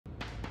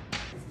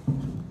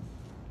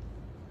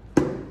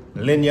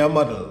linear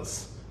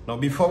models. Now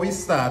before we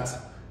start,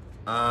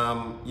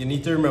 you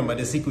need to remember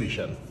this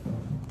equation.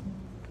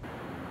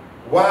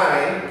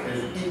 Y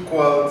is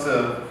equal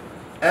to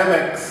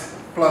mx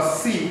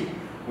plus c,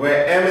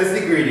 where m is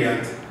the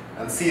gradient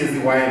and c is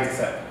the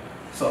y-intercept.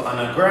 So on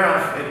a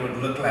graph, it would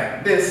look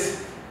like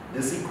this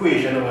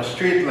equation of a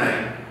straight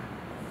line.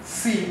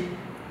 C,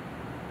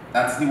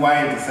 that's the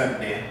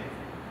y-intercept there.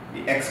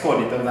 The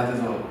x-coordinate of that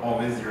is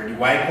always 0. The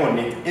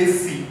y-coordinate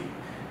is c.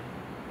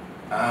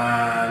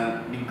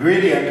 And the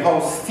gradient, how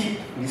steep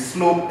the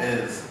slope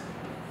is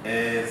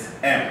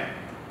m.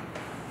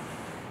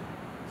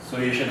 So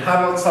you should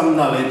have some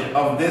knowledge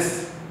of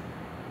this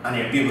and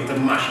you'll be able to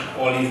mash up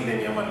all these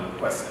linear model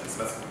questions.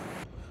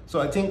 So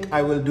I think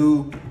I will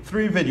do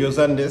 3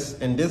 videos on this.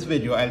 In this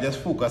video, I'll just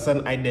focus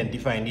on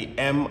identifying the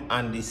m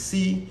and the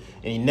c.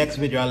 In the next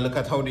video, I'll look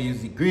at how to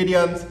use the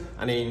gradients.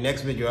 And in the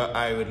next video,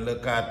 I would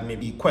look at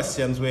maybe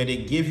questions where they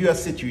give you a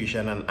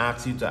situation and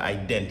ask you to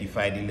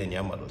identify the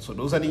linear model. So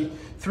those are the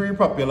 3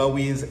 popular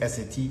ways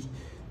SAT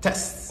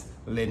tests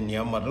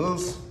linear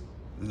models.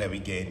 Let me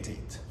get into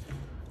it.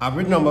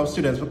 Average number of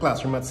students per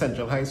classroom at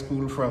Central High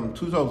School from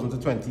 2000 to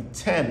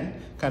 2010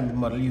 can be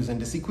modeled using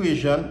this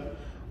equation,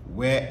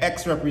 where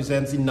x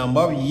represents the number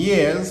of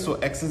years. So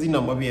x is the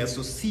number of years.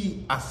 So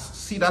see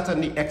that on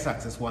the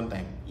x-axis one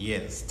time.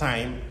 Years,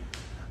 time,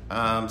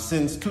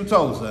 since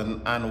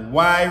 2000, and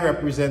y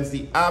represents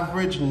the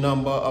average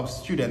number of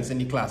students in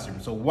the classroom.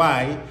 So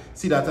y,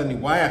 see that on the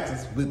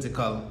y-axis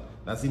vertical,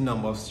 that's the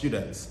number of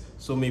students.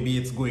 So maybe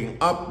it's going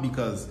up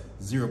because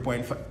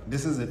 0.5,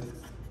 this is it.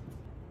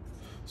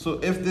 So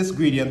if this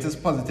gradient is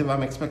positive,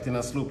 I'm expecting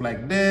a slope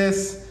like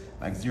this,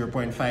 like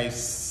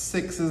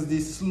 0.56 is the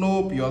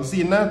slope. You all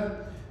seen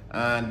that?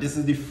 And this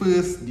is the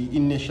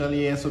initial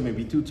year, so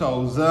maybe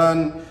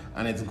 2000,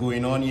 and it's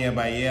going on year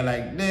by year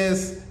like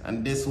this.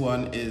 And this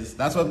one is,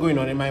 that's what's going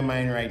on in my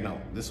mind right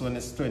now. This one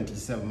is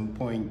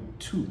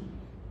 27.2.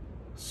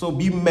 So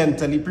be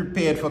mentally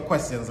prepared for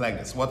questions like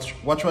this. Watch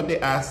what they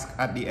ask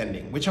at the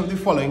ending. Which of the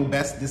following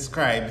best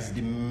describes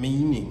the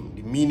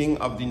meaning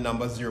of the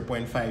number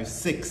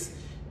 0.56?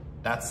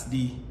 That's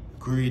the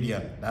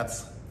gradient.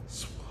 That's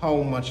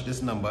how much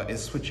this number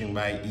is switching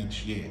by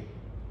each year.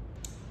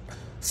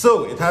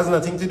 So it has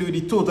nothing to do with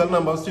the total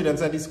number of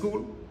students at the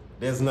school.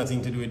 There's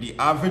nothing to do with the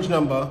average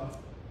number,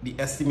 the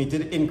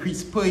estimated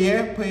increase per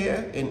year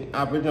in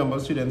average number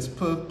of students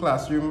per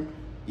classroom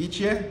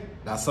each year.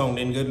 That's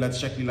sounding good. Let's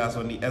check the last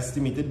one. The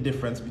estimated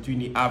difference between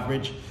the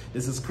average.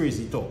 This is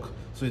crazy talk.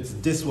 So it's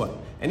this one.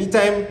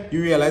 Anytime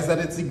you realize that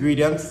it's the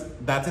gradients,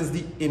 that is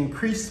the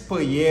increase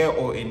per year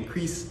or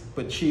increase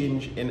per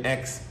change in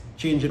x,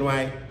 change in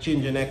y,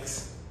 change in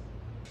x.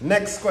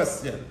 Next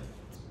question.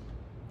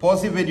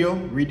 Pause the video,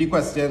 read the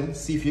question,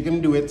 see if you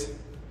can do it.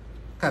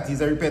 Kathy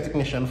is a repair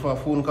technician for a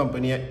phone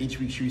company. Each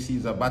week she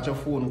receives a batch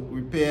of phone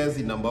repairs.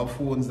 The number of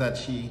phones that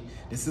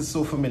this is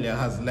so familiar,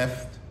 has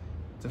left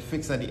to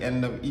fix at the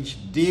end of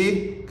each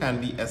day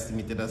can be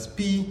estimated as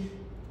P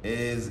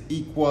is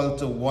equal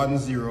to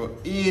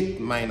 108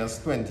 minus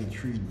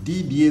 23.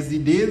 D is the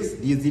days,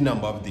 D is the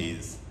number of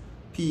days.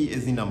 P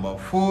is the number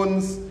of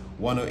phones.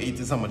 108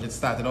 is how much it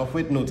started off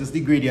with. Notice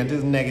the gradient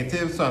is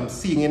negative, so I'm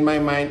seeing in my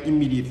mind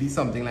immediately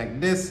something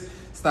like this.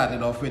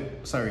 Started off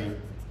with,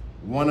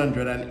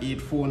 108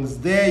 phones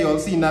there. You all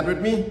seen that with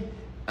me?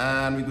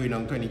 And we're going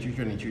on 23,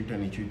 23,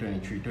 23,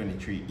 23,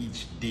 23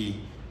 each day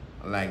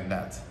like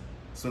that.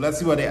 So let's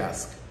see what they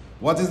ask.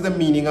 What is the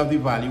meaning of the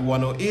value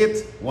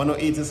 108?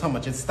 108 is how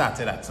much it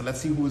started at. So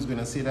let's see who's going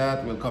to say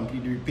that. We'll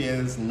complete the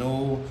repairs.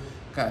 No.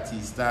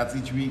 Cathy starts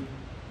each week.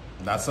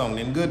 That's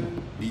sounding good.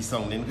 These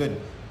sounding good.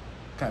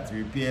 Cathy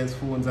repairs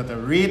phones at a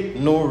rate.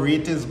 No,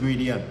 rate is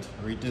gradient.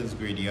 Rate is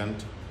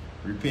gradient.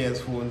 Repairs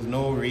phones.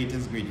 No, rate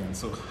is gradient.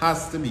 So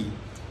has to be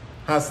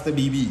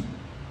B.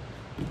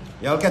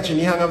 Y'all catching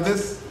the hang of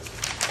this?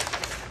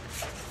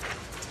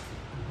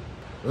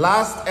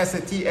 Last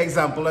SAT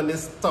example on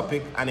this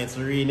topic, and it's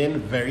raining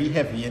very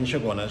heavy in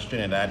Chaguanas,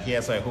 Trinidad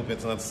here, so I hope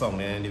it's not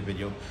sounding in the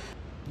video.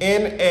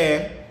 In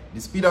air,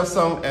 the speed of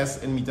sound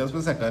S in meters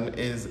per second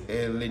is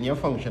a linear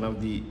function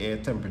of the air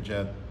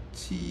temperature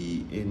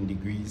T in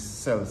degrees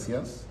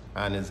Celsius,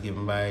 and it's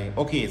given by,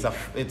 okay,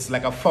 it's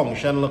like a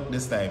function. Look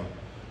this time.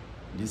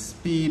 The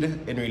speed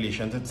in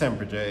relation to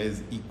temperature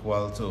is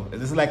equal to,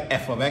 this is like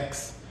f of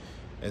x,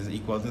 is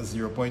equal to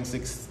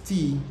 0.6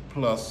 t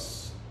plus.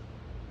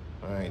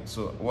 Alright,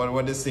 so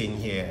what they're saying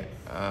here,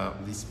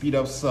 the speed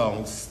of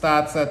sound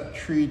starts at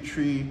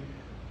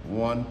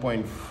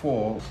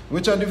 331.4.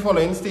 Which of the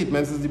following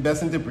statements is the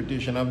best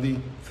interpretation of the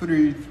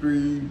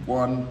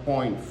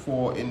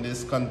 331.4 in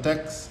this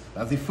context?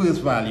 That's the first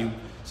value.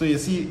 So you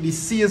see, the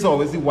c is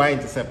always the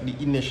y-intercept, the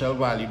initial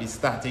value, the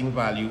starting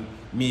value.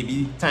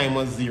 Maybe time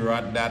was 0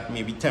 at that,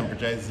 maybe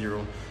temperature is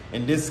 0.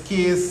 In this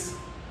case,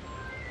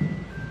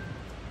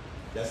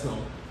 yes, no.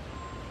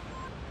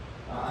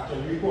 I'm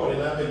actually recording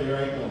that video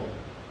right now.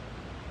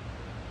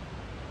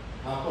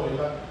 I'll call it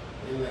back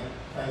in like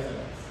 5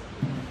 seconds.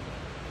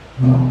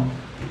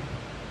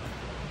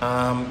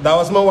 That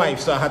was my wife,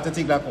 so I had to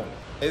take that call.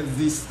 is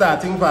the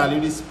starting value,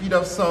 the speed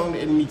of sound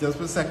in meters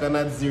per second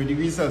at 0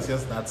 degrees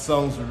Celsius. That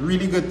sounds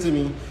really good to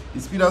me.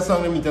 The speed of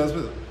sound in meters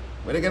per,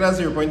 where they get that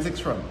 0.6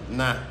 from?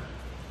 Nah.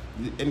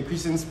 The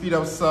increasing speed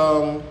of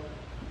sound,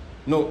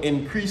 no,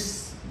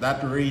 increase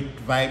that rate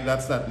vibe,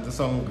 that's starting to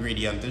sound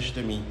gradientish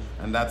to me.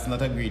 And that's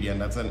not a gradient,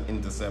 that's an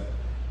intercept.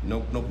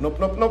 Nope, nope, nope,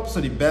 nope, nope.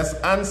 So the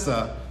best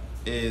answer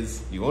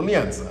is, the only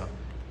answer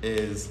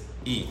is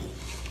A.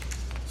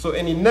 So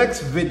in the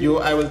next video,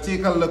 I will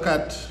take a look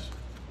at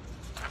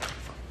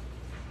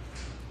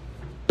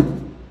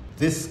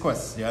this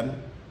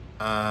question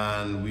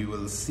and we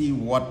will see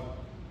what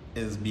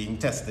is being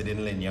tested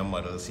in linear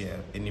models here.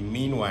 In the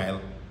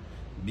meanwhile,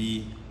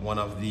 be one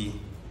of the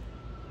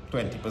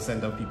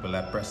 20% of people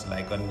that press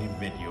like on the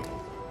video.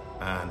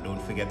 And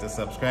don't forget to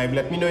subscribe.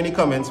 Let me know in the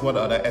comments what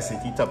other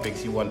SAT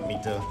topics you want me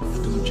to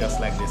do just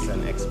like this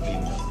and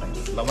explain just like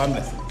this. Love and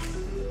blessings.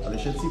 You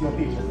should see my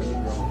papers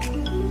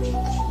on the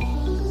ground.